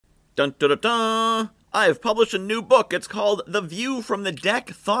Dun, dun, dun, dun. I've published a new book. It's called The View from the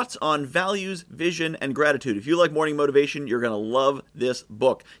Deck, Thoughts on Values, Vision, and Gratitude. If you like morning motivation, you're going to love this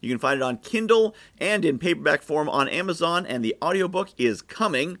book. You can find it on Kindle and in paperback form on Amazon, and the audiobook is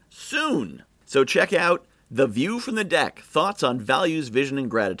coming soon. So check out The View from the Deck, Thoughts on Values, Vision, and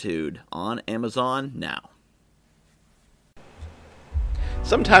Gratitude on Amazon now.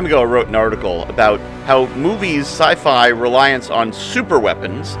 Some time ago, I wrote an article about how movies' sci-fi reliance on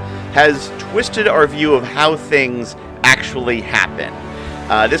superweapons has twisted our view of how things actually happen.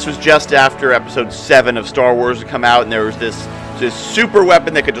 This was just after Episode 7 of Star Wars had come out, and there was this super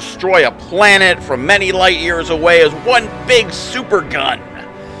weapon that could destroy a planet from many light years away as one big super gun.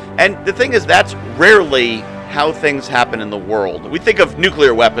 And the thing is, that's rarely how things happen in the world. We think of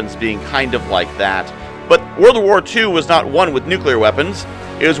nuclear weapons being kind of like that. But World War II was not one with nuclear weapons.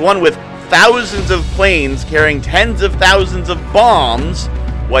 It was one with thousands of planes carrying tens of thousands of bombs,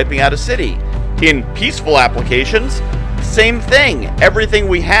 wiping out a city. In peaceful applications, same thing. Everything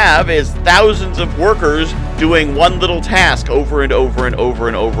we have is thousands of workers doing one little task over and over and over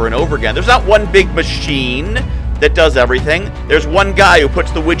and over and over again. There's not one big machine that does everything. There's one guy who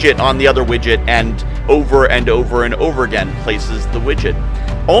puts the widget on the other widget and over and over and over again places the widget.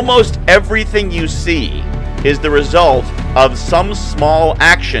 Almost everything you see is the result of some small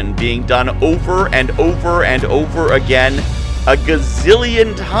action being done over and over and over again a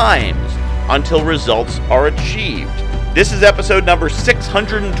gazillion times until results are achieved. This is episode number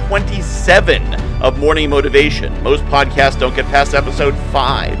 627 of Morning Motivation. Most podcasts don't get past episode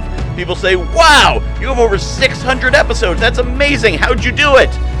 5. People say, wow, you have over 600 episodes. That's amazing. How'd you do it?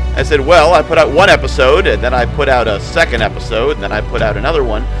 I said, well, I put out one episode, and then I put out a second episode, and then I put out another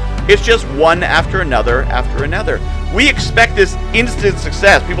one. It's just one after another after another. We expect this instant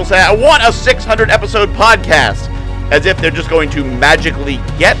success. People say, I want a 600 episode podcast, as if they're just going to magically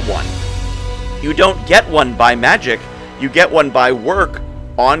get one. You don't get one by magic. You get one by work,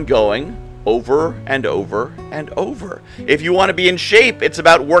 ongoing, over and over and over. If you want to be in shape, it's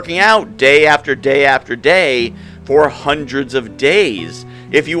about working out day after day after day for hundreds of days.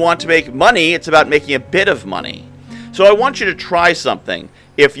 If you want to make money, it's about making a bit of money. So I want you to try something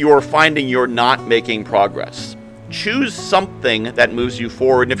if you're finding you're not making progress. Choose something that moves you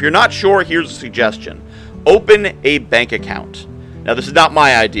forward. And if you're not sure, here's a suggestion. Open a bank account. Now, this is not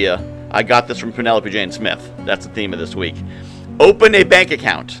my idea. I got this from Penelope Jane Smith. That's the theme of this week. Open a bank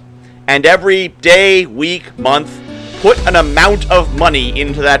account. And every day, week, month, put an amount of money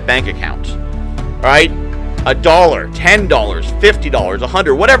into that bank account. All right? $1, $10, $50,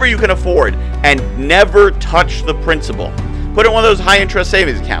 $100, whatever you can afford, and never touch the principal. Put it in one of those high-interest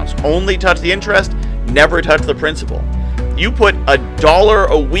savings accounts. Only touch the interest, never touch the principal. You put $1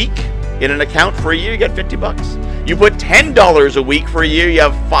 a week in an account for a year, you get $50. You put $10 a week for a year, you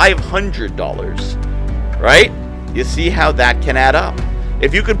have $500. Right? You see how that can add up.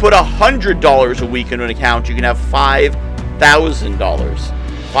 If you could put $100 a week in an account, you can have $5,000.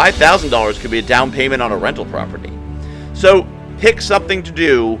 $5,000 could be a down payment on a rental property. So pick something to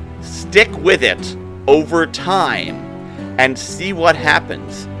do, stick with it over time, and see what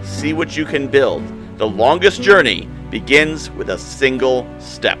happens. See what you can build. The longest journey begins with a single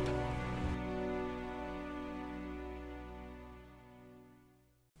step.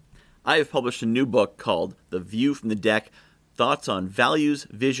 I have published a new book called The View from the Deck, Thoughts on Values,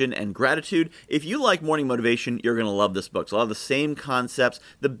 Vision, and Gratitude. If you like morning motivation, you're going to love this book. So a lot of the same concepts.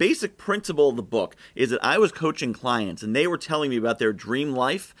 The basic principle of the book is that I was coaching clients, and they were telling me about their dream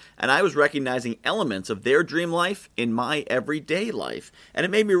life, and I was recognizing elements of their dream life in my everyday life. And it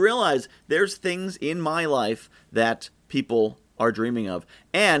made me realize there's things in my life that people are dreaming of.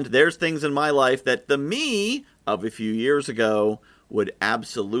 And there's things in my life that the me of a few years ago would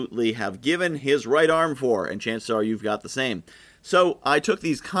absolutely have given his right arm for, and chances are you've got the same. So I took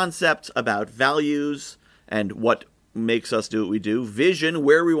these concepts about values and what makes us do what we do, vision,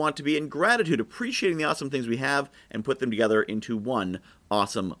 where we want to be, and gratitude, appreciating the awesome things we have, and put them together into one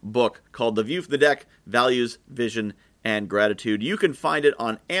awesome book called The View from the Deck, Values, Vision, and Gratitude. You can find it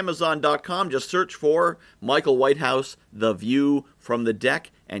on Amazon.com. Just search for Michael Whitehouse, The View from the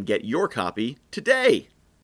Deck, and get your copy today.